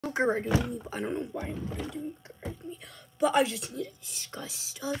Grwm me, but I don't know why I'm doing Grwm me. But I just need to discuss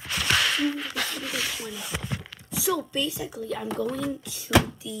stuff. So basically, I'm going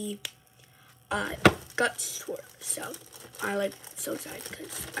to the Guts tour. So I'm so excited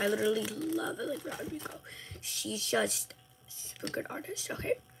because I literally love it. Like Rodrigo, she's just super good artist.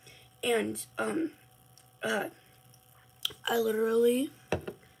 Okay, and I literally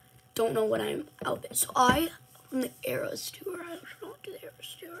don't know what I'm out there. So I'm the Eras tour. I don't know what the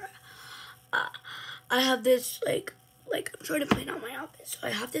Eras tour. I have this like I'm trying to plan out my outfit. So I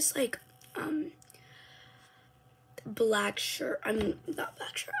have this black shirt. I mean not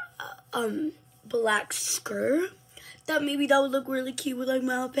black shirt. Black skirt. That would look really cute with like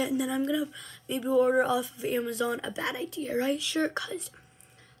my outfit. And then I'm gonna maybe order off of Amazon a Bad Idea Right shirt, cause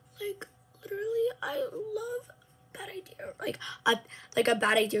like literally I love Bad Idea. Like a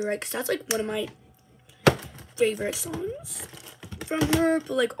Bad Idea Right, cause that's like one of my favorite songs from her.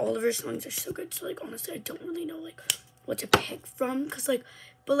 But like all of her songs are so good. So like honestly I don't really know like what to pick from, cause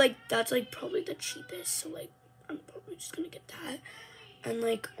but that's like probably the cheapest. So like I'm probably just gonna get that. And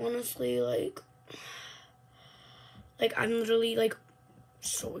like honestly like I'm literally like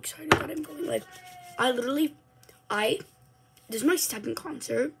so excited that I'm going. Like this is my second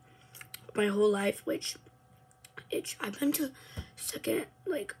concert my whole life, which I've been to second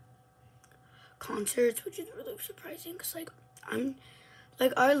like concerts, which is really surprising because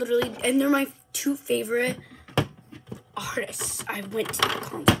I literally, and they're my two favorite artists. I went to the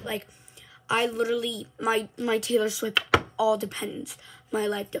concert. Like I literally my Taylor Swift all depends. My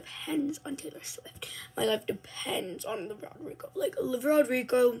life depends on Taylor Swift. My life depends on Olivia Rodrigo. Like Olivia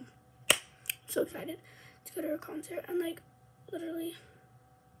Rodrigo, I'm so excited to go to her concert. And like literally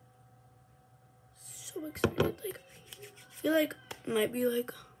so excited. Like I feel like it might be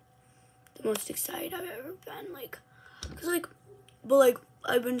like the most excited I've ever been. Like but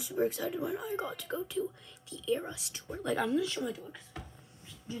I've been super excited when I got to go to the Eras tour. Like I'm gonna show my tour,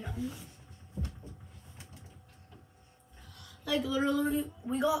 you know. Like literally,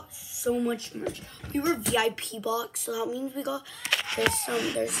 we got so much merch. We were VIP box, so that means we got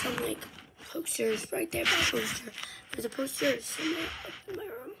there's some like posters right there. There's a poster somewhere up in my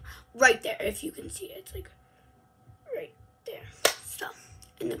room, right there. If you can see it, it's like right there, so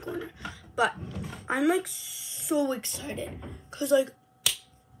in the corner. But I'm like so excited, cause I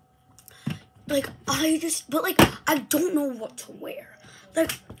don't know what to wear.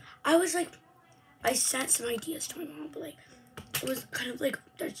 Like I sent some ideas to my mom, but like it was kind of like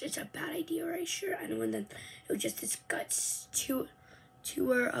there's just a Bad Idea Right shirt, I know, and then it was just this Guts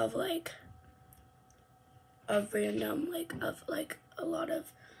tour of random of a lot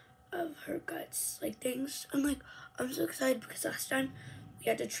of her Guts things. I'm so excited because last time we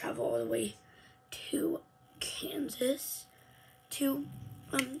had to travel all the way to Kansas to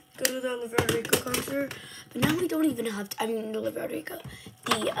go to the Olivia Rodrigo concert, but now we don't even have to. I mean, Olivia Rodrigo,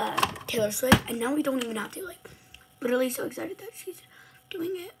 the Taylor Swift, and now we don't even have to. Like, literally so excited that she's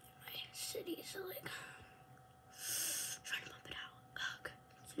doing it in my city. So trying to bump it out. Ugh,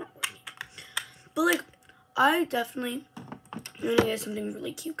 it's not working. But I definitely want to get something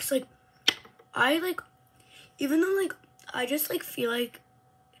really cute, cause even though I just feel like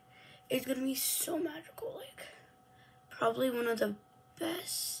it's gonna be so magical. Probably one of the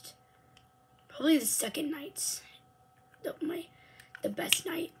best, probably the second nights, the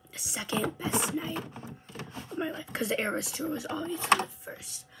second best night of my life, because the Eras tour was obviously the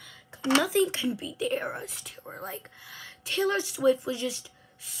first. Nothing can beat the Eras tour. Taylor Swift was just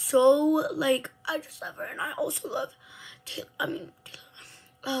so I just love her, and I also love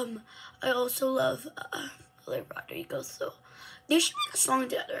I also love Olivia Rodrigo, so they should make a song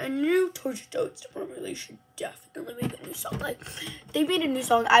together. And new Torture Toads department, they should definitely make a new song. They made a new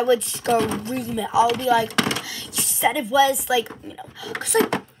song, I would scream it. I'll be like, you said it was because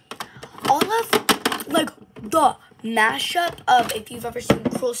all of the mashup of, if you've ever seen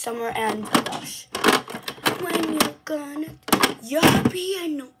Cruel Summer and oh gosh, when you're happy, I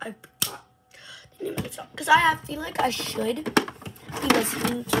know I forgot the name of the song, because I feel like I should be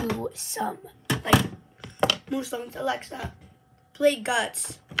listening to some more songs. Alexa, play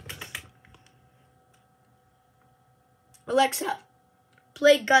Guts. Alexa,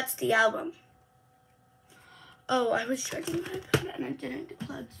 play Guts, the album. Oh, I was charging my iPad and I didn't get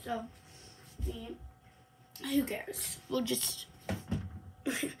plugged, so who cares? We'll just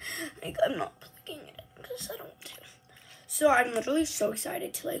I'm not plugging it because I don't want to. So I'm literally so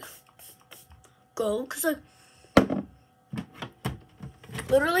excited to go, because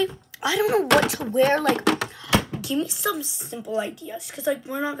literally I don't know what to wear. Give me some simple ideas, because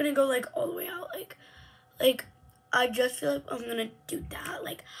we're not gonna go all the way out. I just feel like I'm gonna do that.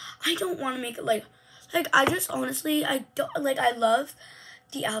 Like, I don't want to make it like I just honestly, I don't, like, I love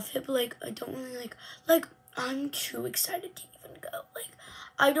the outfit, but, like, I don't really, like, I'm too excited to even go. Like,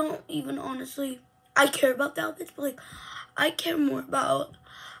 I don't even honestly, I care about the outfits, but, like, I care more about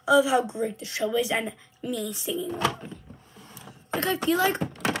of how great the show is and me singing along. Like, I feel like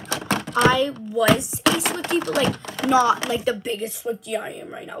I was a Swiftie, but, like, not, like, the biggest Swiftie I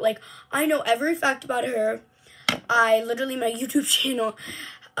am right now. Like, I know every fact about her. I literally, my YouTube channel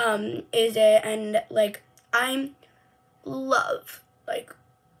is it, and, like, I love, like,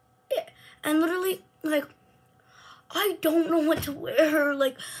 it. And literally, like, I don't know what to wear.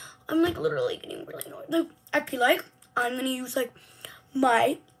 Like, I'm, like, literally getting really annoyed. Like, I feel like I'm going to use, like,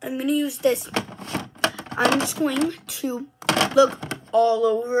 I'm going to use this. I'm just going to look all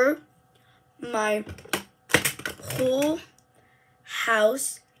over my whole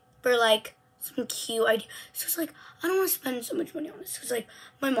house for, like, some cute ideas. So it's like, I don't want to spend so much money on this. Because, like,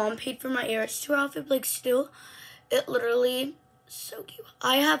 my mom paid for my Eras Tour outfit, but, like, still, it literally so cute.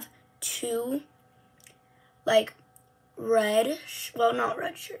 I have two, like, red, well, not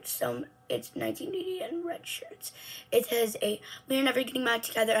red shirts. So it's 1980 and red shirts. It says we're never getting back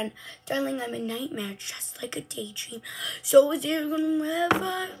together, and darling, I'm a nightmare, just like a daydream. So is it gonna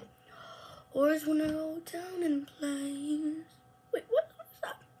ever, or is gonna go down in flames? Wait, what is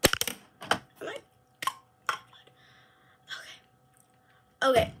that? Am I?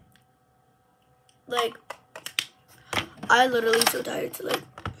 Okay. Like, I literally so tired to, like,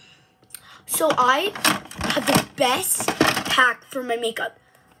 so I have the best pack for my makeup.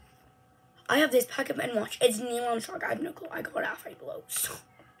 I have this pack of and watch. It's neon shark. I have no clue. I got it off right below. So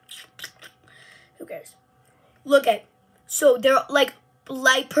who cares? Look at. So they're like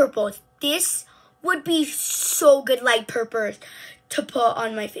light purple. This would be so good light purple to put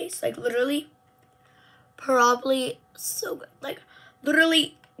on my face. Like literally, probably so good. Like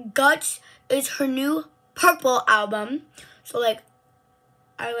literally, Guts is her new purple album. So like,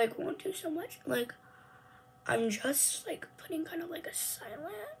 I like want to so much. Like, I'm just like putting kind of like a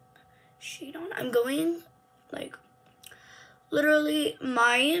silent sheet on. I'm going like literally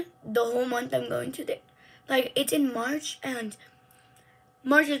the whole month I'm going to like it's in March, and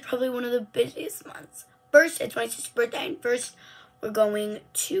March is probably one of the busiest months. First, it's my sister's birthday, and first we're going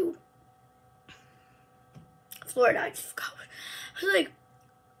to Florida. I just forgot. I was like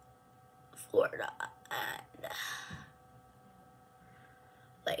Florida and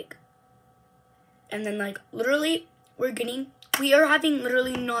like, and then like literally we are having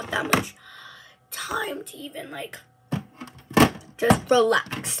literally not that much time to even like just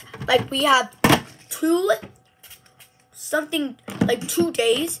relax. Like we have 2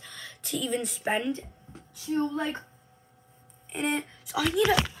 days to even spend to like in it. So I need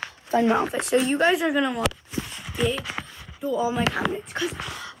to find my outfit. So you guys are gonna want to do all my comments, because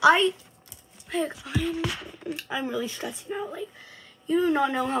I'm really stressing out. Like, you do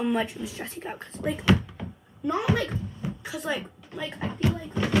not know how much I'm stressing out, because like not like because like I feel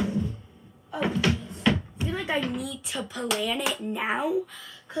like, oh geez, I feel like I need to plan it now,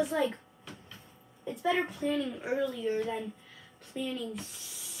 because like it's better planning earlier than planning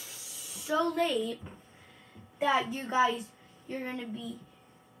so late that you're gonna be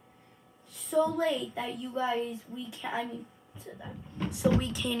so late that we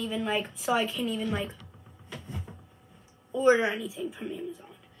can't even like order anything from Amazon.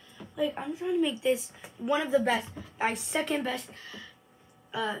 Like, I'm trying to make this one of the best, my second best,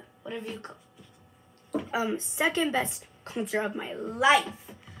 second best concert of my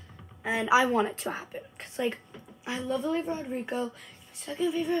life. And I want it to happen. Because, like, I love Olivia Rodrigo, my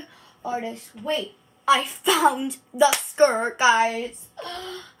second favorite artist. Wait, I found the skirt, guys.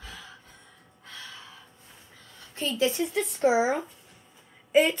 Okay, this is the skirt.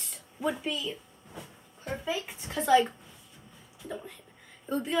 It would be perfect, because, like, I don't want to hit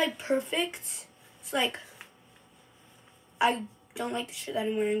it would be like perfect. It's like, I don't like the shirt that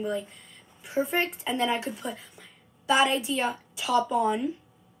I'm wearing, but like perfect. And then I could put my Bad Idea top on,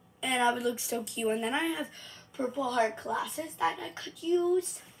 and I would look so cute. And then I have purple heart glasses that I could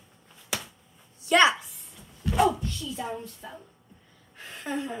use. Yes. Oh, jeez, I almost fell.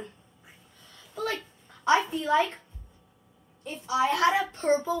 But like, I feel like if I had a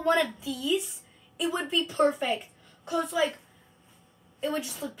purple one of these, it would be perfect. Cause like, it would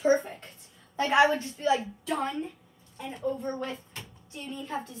just look perfect. Like, I would just be like done and over with. Didn't even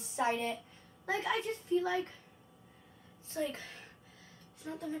have to decide it. Like, I just feel like it's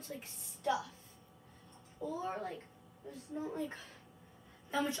not that much like stuff, or like there's not like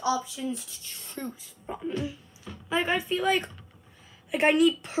that much options to choose from. Like, I feel like Like, I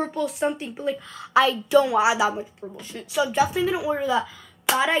need purple something, but, like, I don't want that much purple shoot. So, I'm definitely going to order that.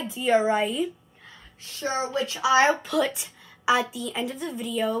 Bad idea, right? Sure, which I'll put at the end of the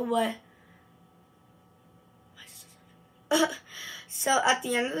video. So, at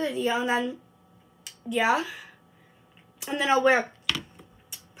the end of the video, and then, yeah. And then I'll wear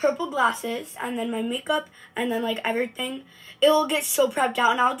purple glasses, and then my makeup, and then, like, everything. It will get so prepped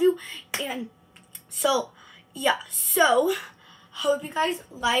out, and I'll do, and so, yeah. So, hope you guys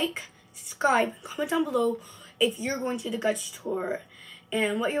like, subscribe, comment down below if you're going to the Guts tour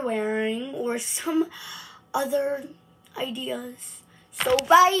and what you're wearing or some other ideas. So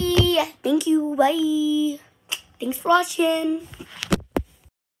bye. Thank you. Bye. Thanks for watching.